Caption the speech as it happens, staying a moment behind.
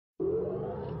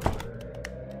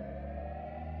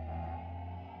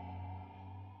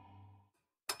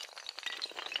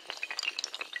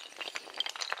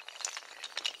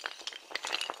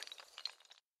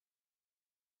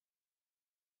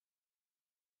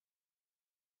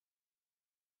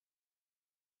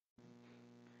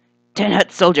Tin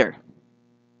Hut Soldier!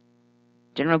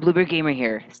 General Blueberry Gamer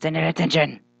here. Stand at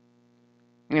attention!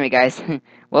 Anyway, guys,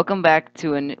 welcome back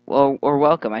to or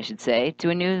welcome, I should say, to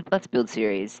a new Let's Build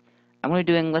series. I'm going to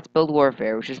be doing Let's Build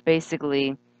Warfare, which is basically,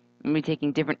 I'm going to be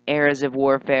taking different eras of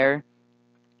warfare.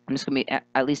 I'm just going to be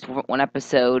at least one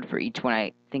episode for each one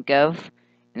I think of.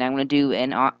 And I'm going to do I'm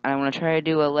going to try to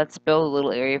do a Let's Build a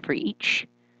little area for each.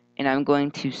 And I'm going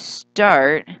to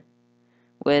start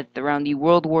with around the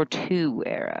World War II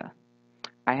era.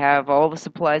 I have all the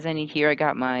supplies I need here. I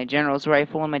got my general's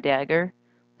rifle and my dagger.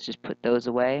 Let's just put those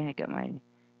away. I got my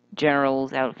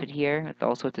general's outfit here with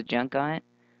all sorts of junk on it.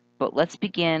 But let's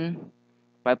begin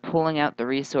by pulling out the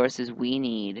resources we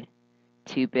need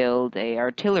to build a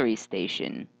artillery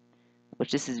station,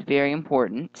 which this is very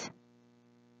important.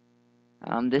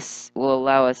 This will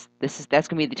allow us, that's going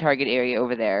to be the target area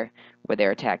over there where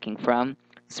they're attacking from.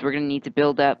 So we're going to need to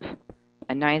build up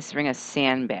a nice ring of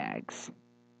sandbags.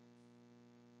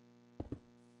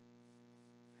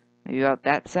 Maybe about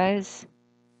that size?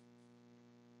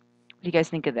 What do you guys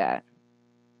think of that?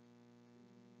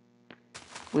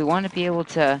 We want to be able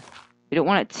to, we don't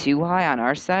want it too high on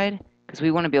our side, because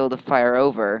we want to be able to fire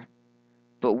over,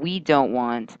 but we don't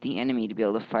want the enemy to be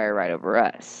able to fire right over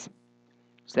us.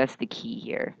 So that's the key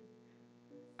here.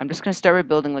 I'm just going to start with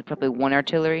building like probably one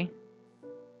artillery,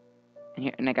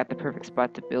 and I got the perfect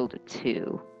spot to build it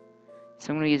too.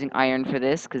 So I'm going to be using iron for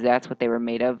this, because that's what they were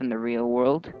made of in the real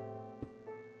world.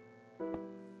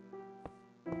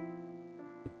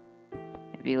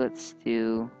 Maybe let's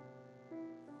do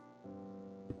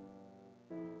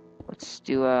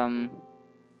one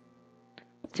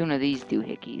of these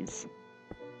doohickeys.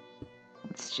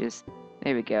 Let's just,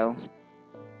 there we go.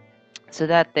 So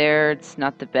that there, it's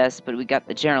not the best, but we got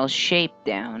the general shape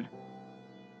down.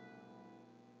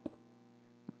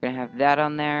 We're gonna have that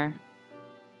on there.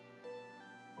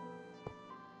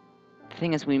 The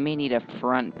thing is, we may need a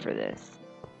front for this.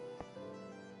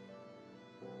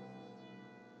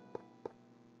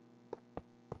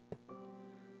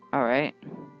 Alright.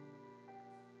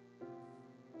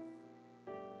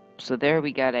 So there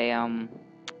we got a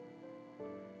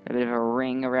bit of a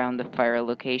ring around the fire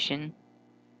location.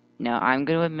 Now I'm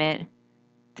going to admit,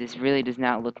 this really does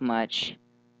not look much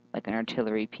like an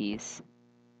artillery piece.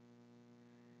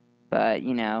 But,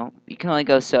 you know, you can only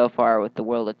go so far with the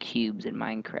world of cubes in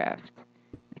Minecraft.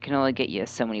 It can only get you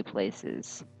so many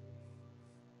places.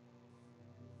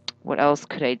 What else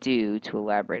could I do to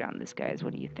elaborate on this, guys?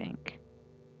 What do you think?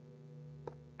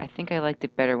 I think I liked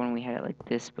it better when we had it like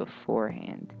this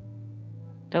beforehand.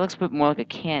 That looks a bit more like a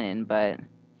cannon, but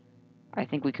I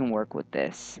think we can work with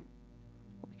this.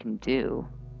 What we can do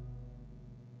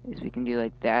is we can do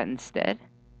like that instead.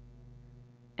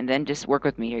 And then just work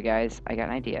with me here, guys. I got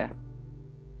an idea.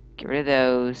 Get rid of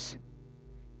those.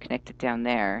 Connect it down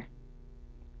there.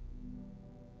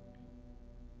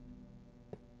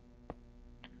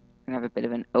 And have a bit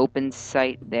of an open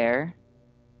sight there.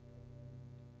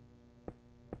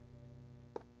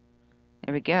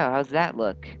 There we go. How's that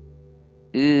look?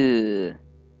 Ooh.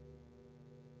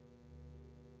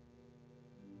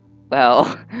 Well,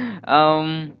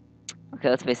 okay,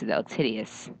 let's face it, that looks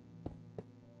hideous.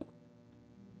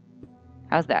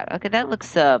 How's that? Okay, that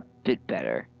looks a bit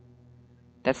better.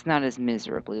 That's not as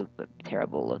miserably but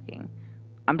terrible looking.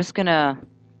 I'm just gonna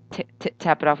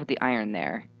tap it off with the iron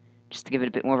there, just to give it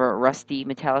a bit more of a rusty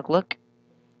metallic look.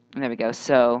 And there we go.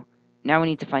 So now we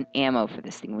need to find ammo for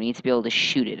this thing. We need to be able to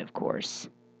shoot it, of course.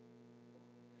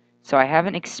 So I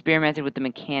haven't experimented with the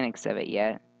mechanics of it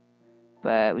yet,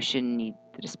 but we shouldn't need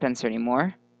the dispenser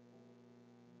anymore.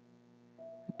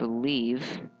 I believe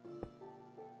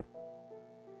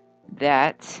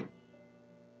that.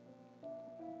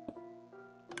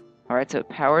 Alright, so it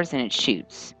powers and it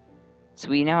shoots. So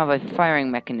we now have a firing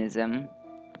mechanism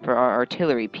for our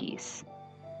artillery piece.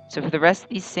 So for the rest of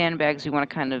these sandbags, we want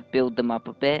to kind of build them up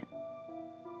a bit.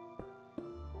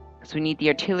 So we need the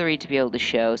artillery to be able to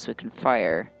show so it can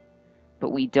fire.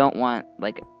 But we don't want,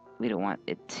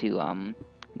 it to,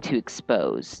 too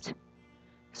exposed.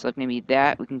 So like maybe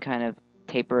that, we can kind of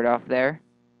taper it off there.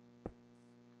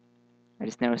 I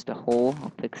just noticed a hole,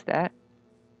 I'll fix that.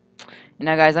 And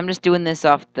now guys, I'm just doing this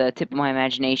off the tip of my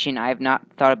imagination. I have not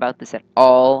thought about this at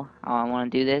all, how I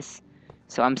want to do this.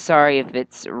 So I'm sorry if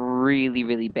it's really,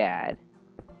 really bad.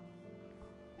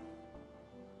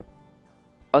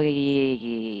 Oh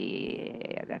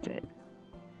yeah, that's it.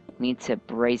 Need to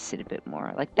brace it a bit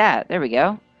more, like that. There we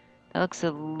go. That looks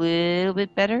a little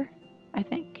bit better, I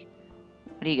think.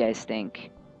 What do you guys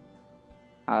think?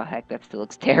 Oh heck, that still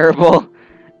looks terrible.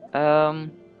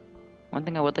 One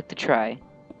thing I would like to try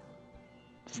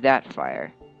is that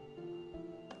fire.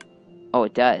 Oh,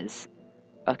 it does.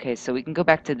 Okay, so we can go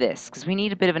back to this, because we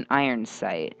need a bit of an iron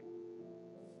sight,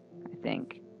 I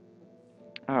think.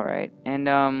 Alright, and,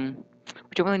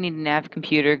 we don't really need a nav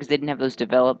computer, because they didn't have those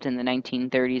developed in the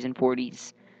 1930s and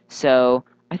 40s. So,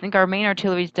 I think our main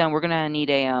artillery's done. We're gonna need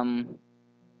a,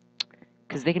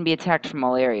 because they can be attacked from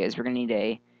all areas, we're gonna need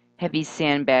a heavy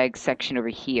sandbag section over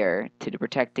here to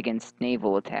protect against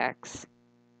naval attacks.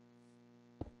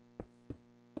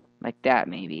 Like that,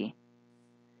 maybe.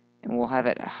 And we'll have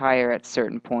it higher at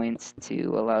certain points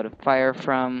to allow to fire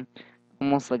from,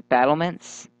 almost like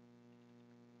battlements.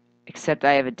 Except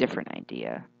I have a different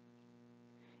idea.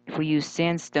 If we use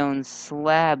sandstone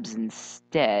slabs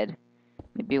instead,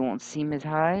 maybe it won't seem as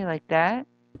high like that.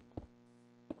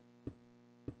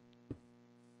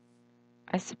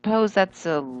 I suppose that's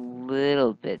a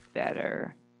little bit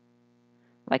better.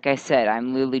 Like I said,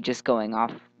 I'm literally just going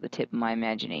off the tip of my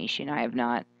imagination. I have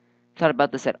not thought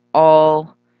about this at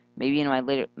all. Maybe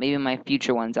in my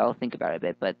future ones I'll think about it a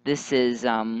bit, but this is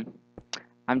I'm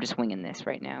just winging this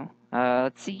right now.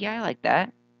 Let's see. Yeah, I like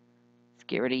that. Let's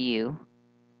get rid of you.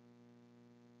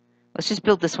 Let's just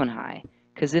build this one high,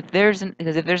 because if there's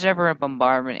ever a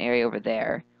bombardment area over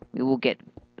there, we will get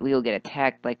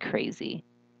attacked like crazy.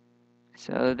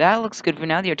 So that looks good for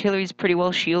now. The artillery is pretty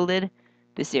well shielded.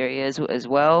 This area as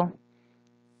well.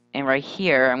 And right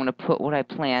here, I'm going to put what I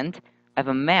planned. I have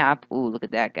a map. Ooh, look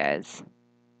at that, guys.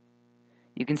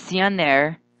 You can see on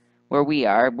there where we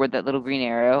are, where that little green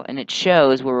arrow, and it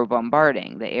shows where we're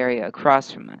bombarding, the area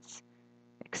across from us.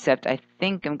 Except I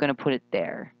think I'm going to put it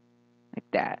there, like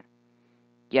that.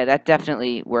 Yeah, that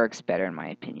definitely works better in my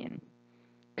opinion.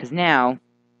 Because now,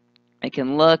 I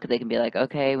can look, they can be like,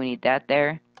 okay, we need that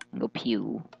there, and go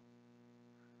pew.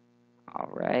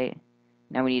 Alright.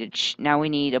 Now we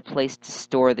need a place to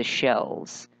store the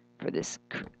shells for this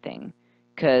thing.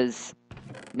 Because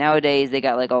nowadays they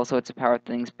got like all sorts of power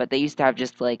things, but they used to have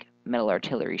just like metal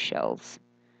artillery shells.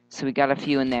 So we got a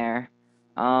few in there.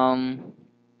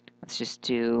 Let's just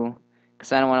do,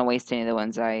 because I don't want to waste any of the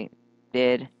ones I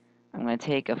did. I'm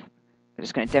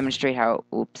just going to demonstrate how,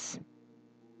 oops.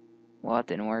 Well, that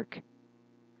didn't work.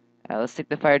 Let's stick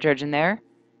the fire charge in there,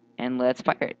 and let's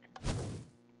fire it.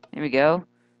 There we go.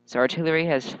 So artillery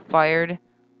has fired.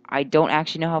 I don't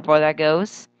actually know how far that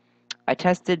goes. I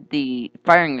tested the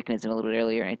firing mechanism a little bit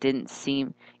earlier, and it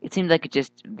seemed like it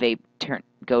just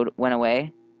went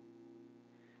away.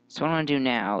 So what I'm going to do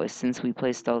now is, since we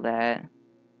placed all that,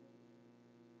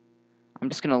 I'm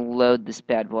just going to load this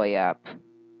bad boy up.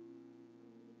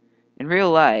 In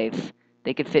real life,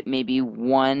 they could fit maybe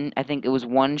I think it was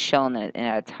one shell at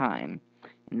a time.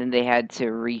 And then they had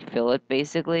to refill it,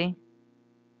 basically.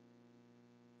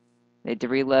 They had to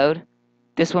reload.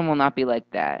 This one will not be like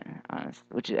that, honestly,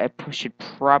 which I should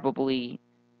probably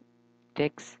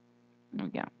fix. There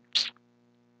we go.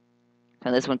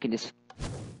 So this one can it's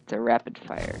a rapid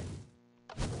fire.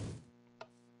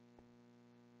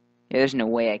 Yeah, there's no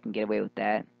way I can get away with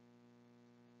that.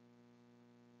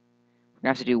 We're gonna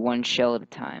have to do one shell at a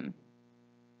time.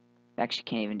 I actually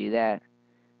can't even do that.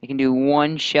 I can do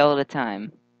one shell at a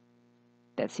time.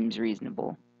 That seems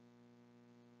reasonable.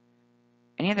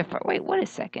 Any other fire? Wait, wait a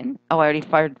second. Oh, I already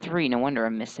fired 3. No wonder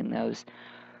I'm missing those.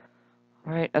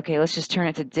 Alright, okay, let's just turn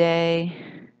it to day.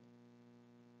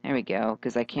 There we go,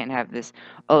 because I can't have this.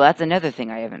 Oh, that's another thing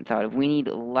I haven't thought of. We need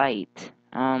light.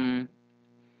 Can't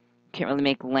really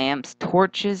make lamps.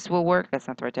 Torches will work. That's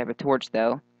not the right type of torch,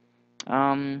 though.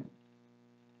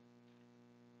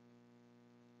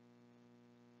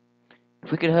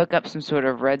 If we could hook up some sort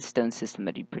of redstone system,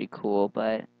 that'd be pretty cool,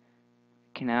 but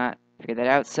cannot figure that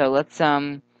out. So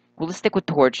we'll just stick with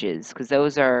torches, because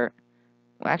those are,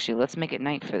 well, actually, let's make it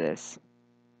night for this.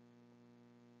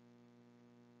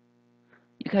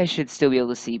 You guys should still be able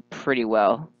to see pretty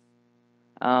well.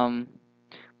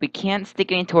 We can't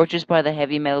stick any torches by the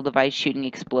heavy metal device shooting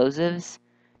explosives,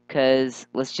 because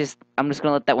I'm just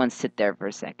gonna let that one sit there for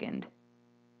a second.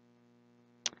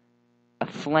 A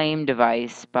flame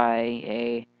device by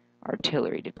a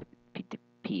artillery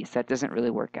piece. That doesn't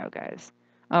really work out, guys.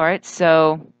 Alright,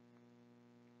 so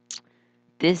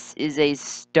this is a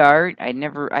start. I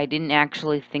didn't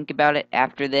actually think about it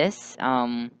after this.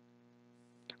 I'm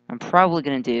probably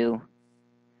gonna do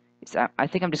is I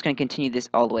think I'm just gonna continue this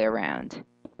all the way around.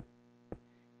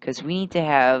 Because we need to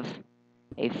have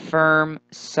a firm,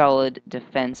 solid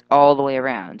defense all the way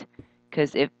around.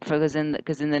 Because in the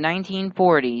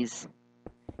 1940s,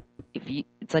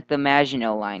 it's like the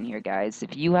Maginot Line here, guys.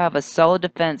 If you have a solid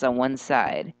defense on one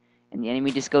side, and the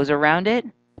enemy just goes around it,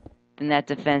 then that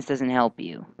defense doesn't help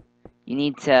you. You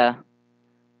need to...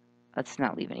 Let's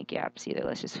not leave any gaps either.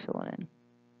 Let's just fill it in.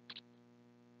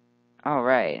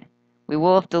 Alright. We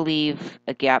will have to leave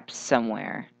a gap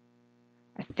somewhere.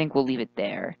 I think we'll leave it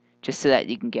there, just so that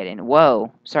you can get in.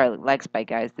 Whoa! Sorry, lag spike,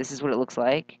 guys. This is what it looks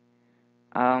like.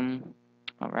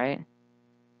 Alright.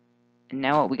 And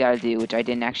now what we gotta do, which I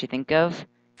didn't actually think of,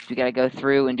 is we gotta go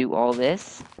through and do all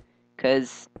this.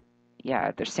 Because,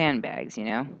 yeah, they're sandbags, you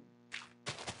know?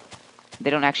 They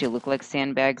don't actually look like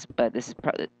sandbags, but this is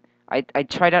probably... I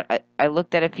tried out... I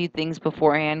looked at a few things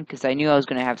beforehand, because I knew I was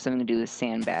going to have something to do with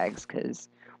sandbags, because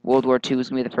World War II was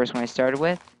going to be the first one I started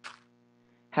with.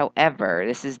 However,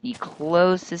 this is the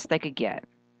closest I could get,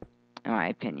 in my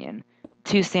opinion.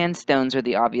 2 sandstones are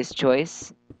the obvious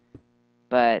choice,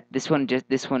 but this one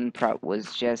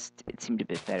was just, it seemed a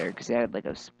bit better, because it had like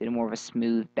a bit more of a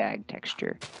smooth bag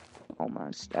texture.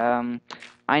 Almost.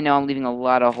 I know I'm leaving a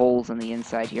lot of holes on the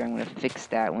inside here. I'm going to fix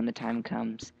that when the time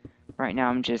comes. Right now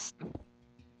I'm just...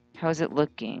 How's it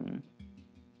looking?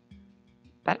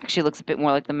 That actually looks a bit more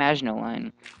like the Maginot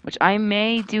Line, which I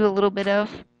may do a little bit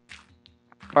of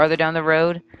farther down the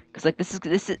road. Because like this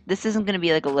isn't going to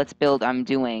be like a Let's Build I'm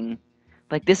doing.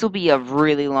 Like this will be a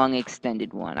really long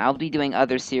extended one. I'll be doing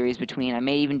other series between. I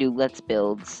may even do Let's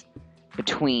Builds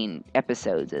between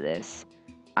episodes of this.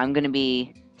 I'm going to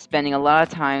be spending a lot of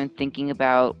time thinking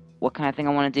about what kind of thing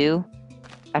I want to do.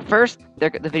 At first,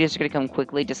 the videos are going to come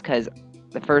quickly just because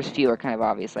the first few are kind of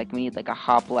obvious. Like, we need like a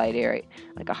hoplite area,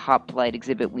 like a hoplite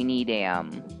exhibit. We need a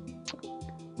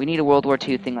World War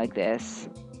II thing like this.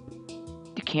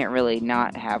 You can't really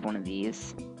not have one of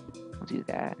these. We'll do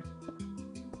that.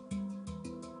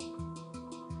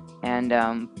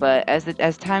 And, but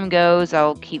as time goes,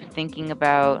 I'll keep thinking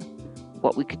about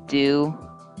what we could do.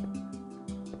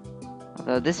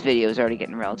 Although this video is already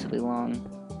getting relatively long.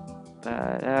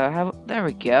 But, there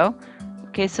we go.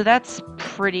 Okay, so that's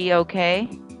pretty okay.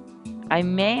 I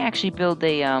may actually build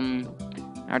a,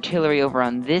 artillery over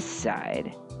on this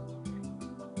side.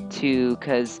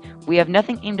 Because we have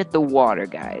nothing aimed at the water,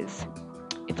 guys.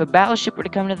 If a battleship were to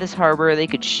come to this harbor, they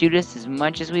could shoot us as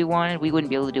much as we wanted. We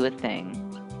wouldn't be able to do a thing.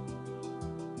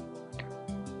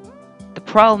 The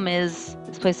problem is,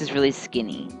 this place is really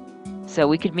skinny. So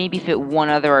we could maybe fit one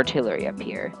other artillery up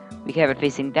here. We could have it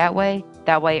facing that way,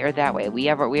 or that way. We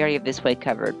already have this way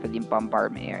covered for the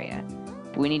bombardment area.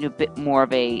 But we need a bit more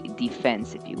of a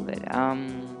defense, if you would.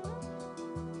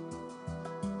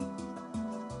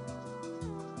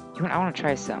 I want to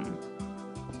try some.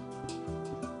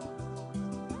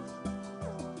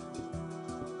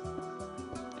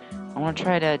 I want to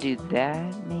try to do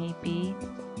that, maybe.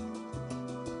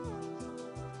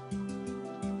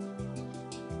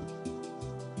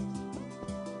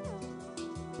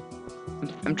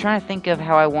 I'm trying to think of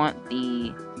how I want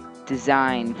the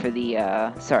design for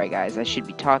the, sorry guys, I should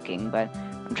be talking, but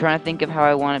I'm trying to think of how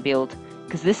I want to build,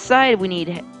 because this side we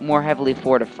need more heavily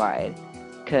fortified,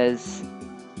 because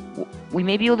we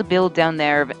may be able to build down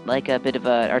there like a bit of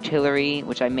artillery,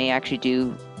 which I may actually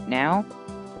do now,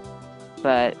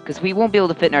 but, because we won't be able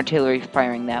to fit an artillery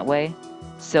firing that way,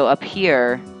 so up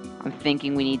here, I'm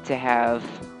thinking we need to have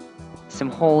some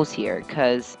holes here,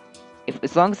 because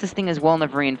as long as this thing is well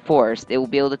enough reinforced, it will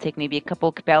be able to take maybe a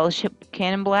couple battleship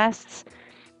cannon blasts,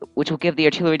 which will give the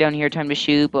artillery down here time to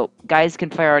shoot, but guys can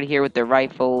fire out of here with their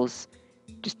rifles,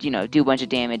 just, you know, do a bunch of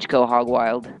damage, go hog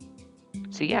wild.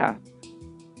 So yeah,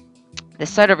 this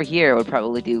side over here would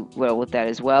probably do well with that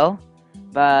as well,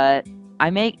 but I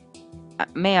may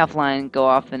offline go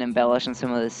off and embellish on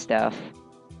some of this stuff,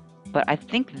 but I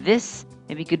think this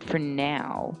may be good for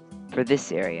now, for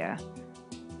this area.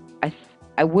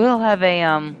 I will have a,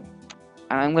 I'm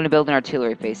going to build an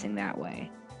artillery facing that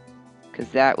way, because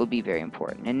that would be very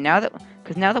important. And now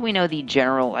that we know the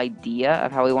general idea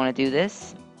of how we want to do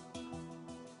this,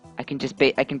 I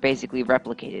can basically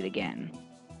replicate it again.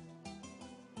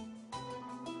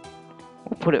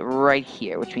 We'll put it right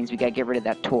here, which means we gotta get rid of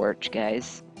that torch,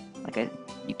 guys.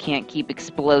 You can't keep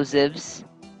explosives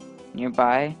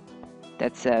nearby.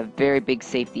 That's a very big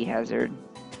safety hazard.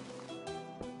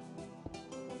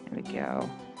 There we go.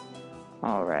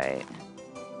 Alright.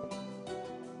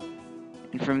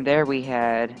 And from there we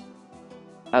had...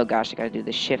 Oh gosh, I gotta do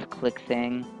the shift click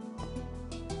thing.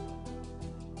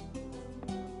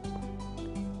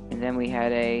 And then we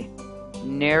had a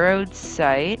narrowed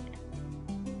sight.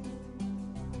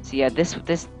 So yeah,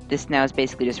 this now is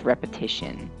basically just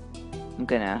repetition. I'm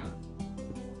gonna...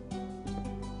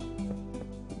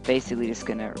 basically just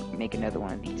gonna make another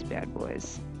one of these bad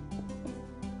boys.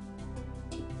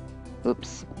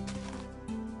 Oops.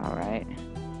 Alright.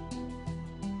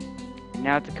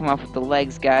 Now to come off with the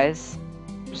legs, guys,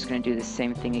 I'm just gonna do the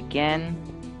same thing again.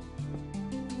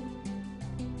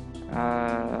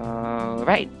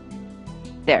 Right.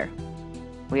 There.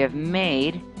 We have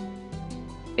made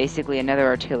basically another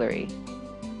artillery.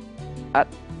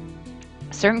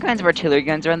 Certain kinds of artillery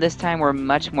guns around this time were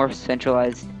much more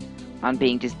centralized on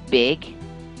being just big,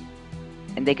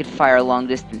 and they could fire long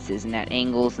distances and at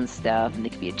angles and stuff, and they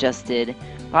could be adjusted.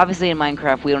 Obviously, in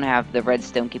Minecraft, we don't have the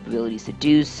redstone capabilities to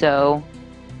do so.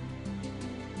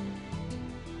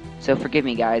 So forgive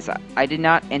me, guys. I did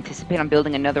not anticipate on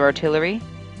building another artillery.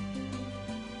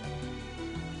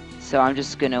 So I'm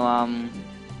just gonna,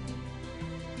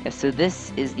 yeah, so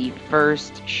this is the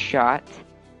first shot,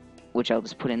 which I'll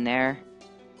just put in there.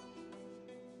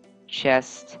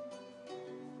 Chest.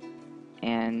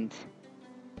 And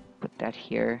put that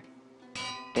here.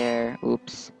 There.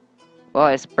 Oops. Well,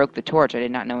 I just broke the torch. I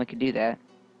did not know I could do that.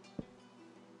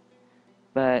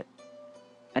 But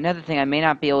another thing, I may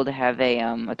not be able to have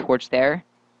a torch there.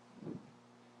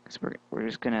 Because we're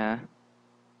just gonna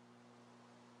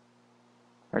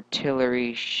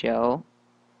artillery shell.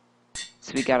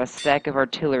 So we got a stack of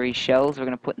artillery shells we're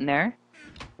gonna put in there.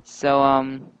 So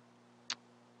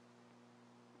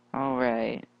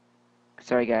alright.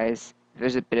 Sorry guys.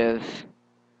 There's a bit of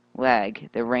lag.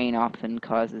 The rain often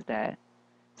causes that.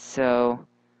 So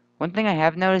one thing I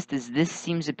have noticed is this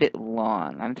seems a bit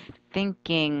long. I'm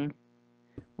thinking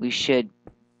we should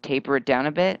taper it down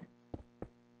a bit.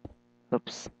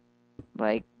 Oops.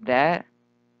 Like that.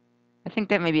 I think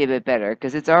that may be a bit better,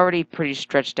 because it's already pretty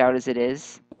stretched out as it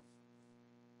is.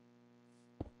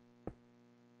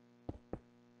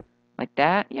 Like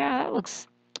that? Yeah, that looks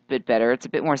a bit better. It's a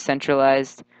bit more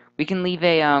centralized. We can leave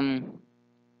a,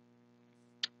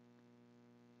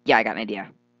 yeah, I got an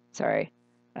idea. Sorry.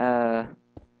 I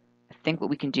think what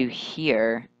we can do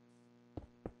here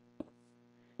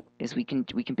is we can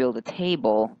build a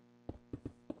table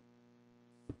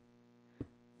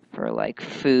for, like,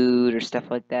 food or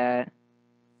stuff like that.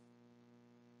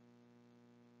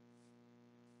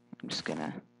 I'm just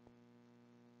gonna...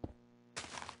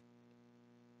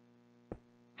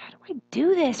 How do I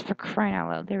do this, for crying out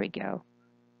loud? There we go.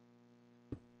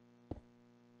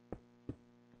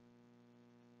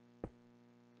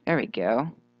 There we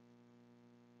go.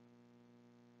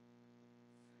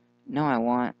 No, I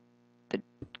want the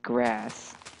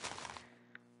grass.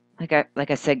 Like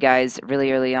I said, guys,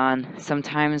 really early on,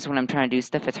 sometimes when I'm trying to do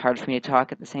stuff, it's hard for me to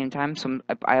talk at the same time. So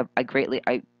I greatly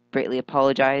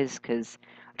apologize, because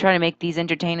I'm trying to make these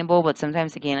entertainable, but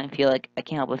sometimes again I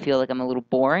can't help but feel like I'm a little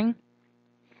boring.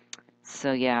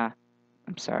 So yeah,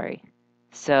 I'm sorry.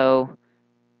 So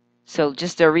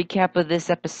just a recap of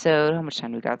this episode. How much time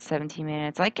do we got? 17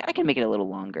 minutes. I can make it a little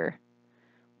longer.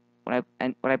 What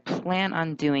I plan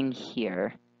on doing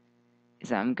here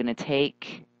is I'm gonna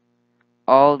take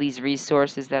all these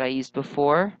resources that I used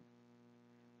before.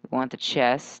 We want the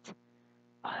chest.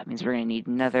 Oh, that means we're going to need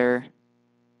another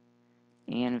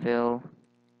anvil.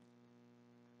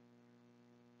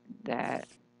 That.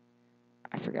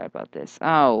 I forgot about this.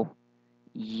 Oh,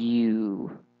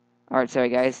 you. Alright, sorry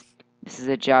guys. This is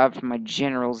a job for my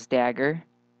general's dagger.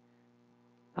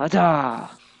 Huzzah!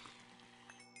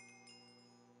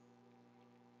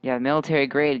 Yeah, military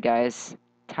grade, guys.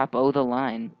 Top O the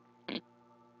line.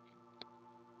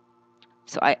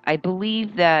 So I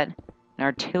believe that an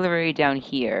artillery down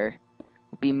here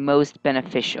will be most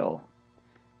beneficial.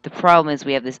 The problem is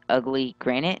we have this ugly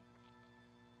granite,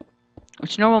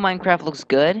 which normal Minecraft looks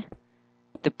good.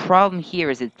 The problem here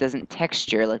is it doesn't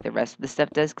texture like the rest of the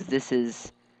stuff does, because this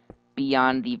is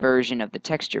beyond the version of the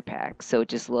texture pack, so it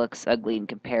just looks ugly in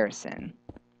comparison.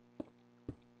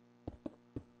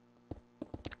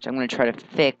 Which I'm going to try to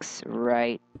fix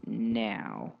right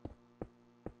now.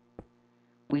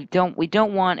 We don't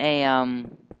want a yeah,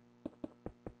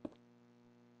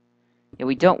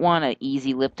 we don't want an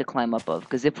easy lip to climb up of,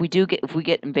 because if we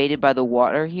get invaded by the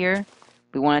water here,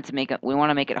 we want to make it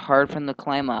hard for them to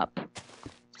climb up,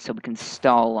 so we can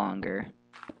stall longer.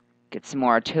 Get some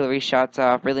more artillery shots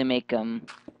off, really make them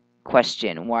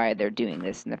question why they're doing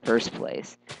this in the first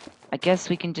place. I guess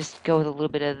we can just go with a little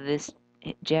bit of this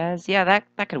jazz. Yeah,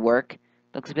 that could work.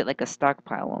 Looks a bit like a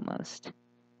stockpile almost.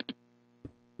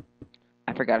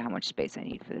 I forgot how much space I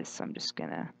need for this, so I'm just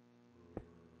gonna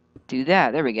do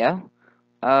that. There we go.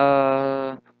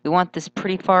 We want this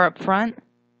pretty far up front.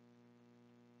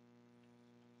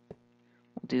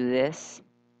 We'll do this.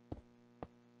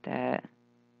 That.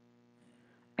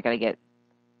 I gotta get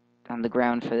on the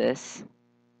ground for this.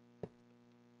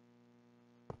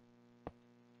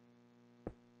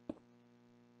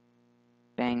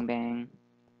 Bang, bang.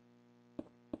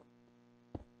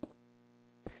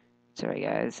 Sorry,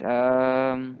 guys.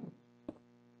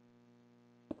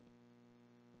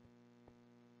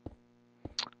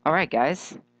 Alright,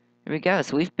 guys. Here we go.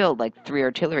 So we've built like 3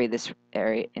 artillery in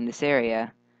this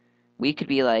area. we could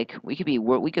be like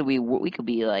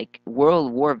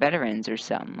World War veterans or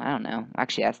something. I don't know.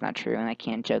 Actually, that's not true, and I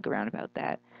can't joke around about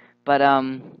that. But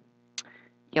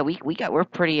yeah, we're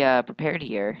pretty prepared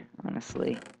here,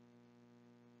 honestly.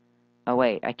 Oh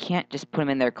wait, I can't just put them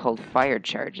in there called fire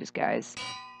charges, guys.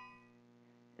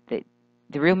 The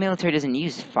the real military doesn't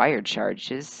use fire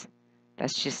charges.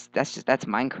 That's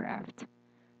Minecraft.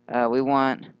 We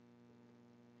want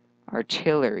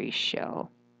artillery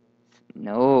shell.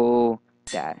 No,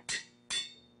 that.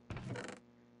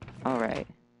 All right.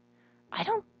 I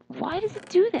don't. Why does it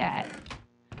do that?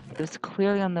 It was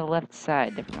clearly on the left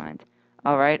side. Never mind.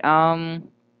 All right.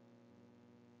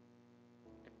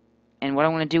 And what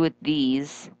I'm gonna do with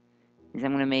these is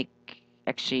I'm gonna make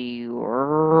actually,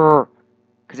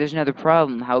 because there's another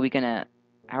problem. How are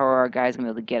our guys gonna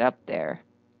be able to get up there?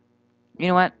 You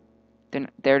know what?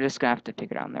 They're just gonna have to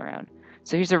figure it out on their own.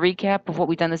 So here's a recap of what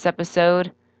we've done this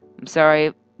episode. I'm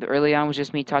sorry, the early on was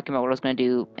just me talking about what I was gonna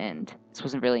do, and this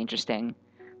wasn't really interesting.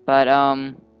 But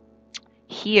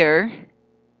here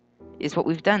is what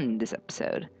we've done this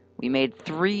episode. We made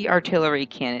three artillery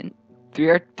cannon,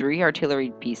 three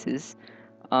artillery pieces.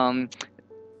 Um,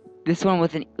 this one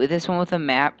with a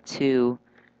map to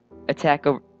attack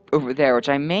over there, which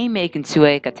I may make into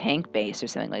like a tank base or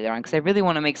something like that, because I really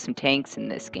want to make some tanks in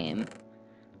this game.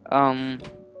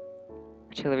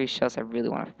 Artillery shells, I really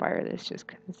want to fire this just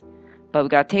because. But we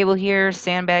got a table here,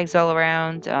 sandbags all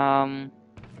around.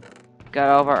 Got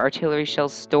all of our artillery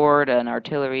shells stored, and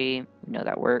artillery, we know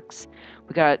that works.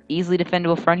 We got an easily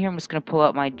defendable front here. I'm just going to pull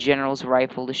out my general's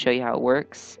rifle to show you how it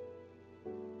works.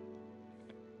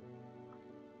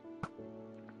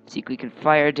 So we can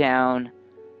fire down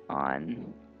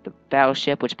on the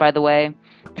battleship, which, by the way,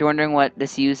 if you're wondering what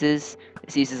this uses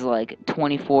like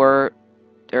 24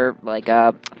 or like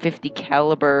 50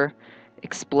 caliber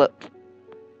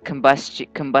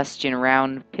combustion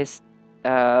round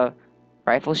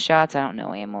rifle shots. I don't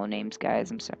know ammo names, guys.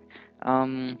 I'm sorry.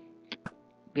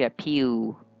 Yeah,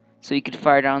 pew. So you could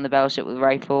fire down the battleship with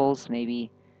rifles. Maybe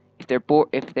if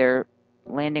they're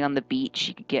landing on the beach,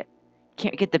 you can't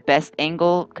get the best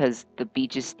angle because the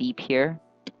beach is steep here.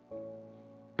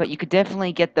 But you could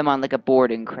definitely get them on like a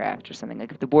boarding craft or something.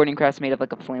 Like if the boarding craft's made of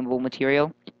like a flammable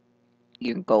material,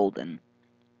 you're golden.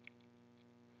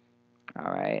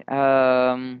 All right.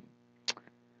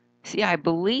 So yeah, I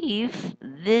believe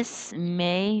this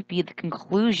may be the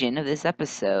conclusion of this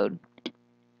episode.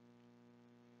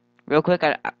 Real quick,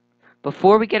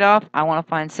 before we get off, I want to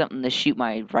find something to shoot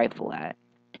my rifle at.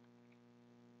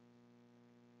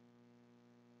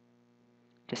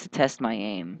 Just to test my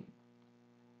aim.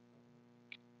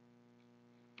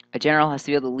 A general has to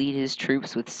be able to lead his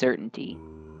troops with certainty.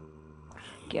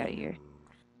 Get out of here.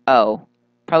 Oh.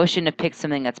 Probably shouldn't have picked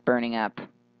something that's burning up.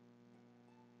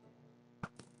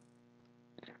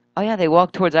 Oh yeah, they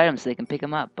walk towards items so they can pick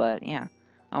them up, but yeah.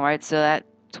 Alright, so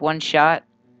that's one shot.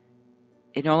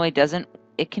 It normally doesn't.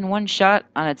 It can one shot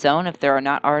on its own if they're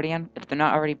not already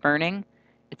burning.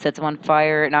 It sets them on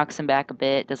fire, it knocks them back a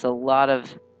bit, does a lot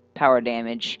of power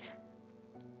damage.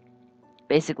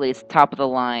 Basically, it's top of the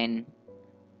line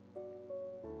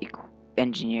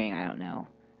engineering. I don't know.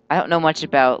 I don't know much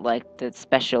about like the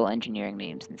special engineering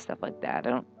names and stuff like that.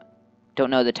 I don't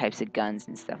know the types of guns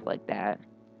and stuff like that.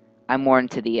 I'm more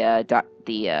into the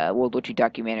World War II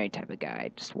documentary type of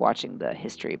guy, just watching the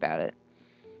history about it.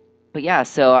 But yeah,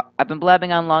 so I've been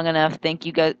blabbing on long enough. Thank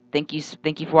you guys. Thank you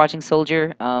for watching,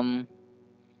 Soldier.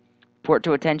 Report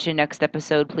to attention next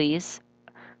episode, please.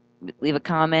 Leave a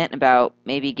comment about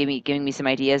maybe giving me some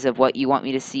ideas of what you want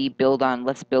me to see build on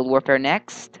Let's Build Warfare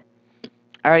next.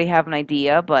 I already have an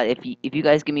idea, but if you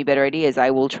guys give me better ideas, I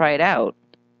will try it out.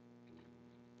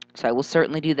 So I will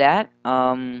certainly do that.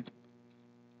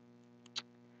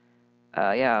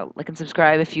 Yeah, like and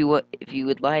subscribe if you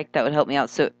would like. That would help me out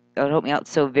so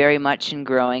very much in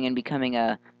growing and becoming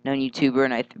a known YouTuber.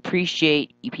 And I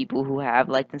appreciate you people who have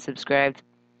liked and subscribed.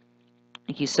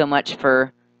 Thank you so much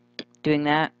for doing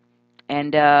that.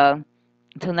 And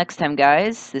until next time,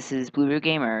 guys, this is WWII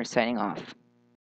Gamer signing off.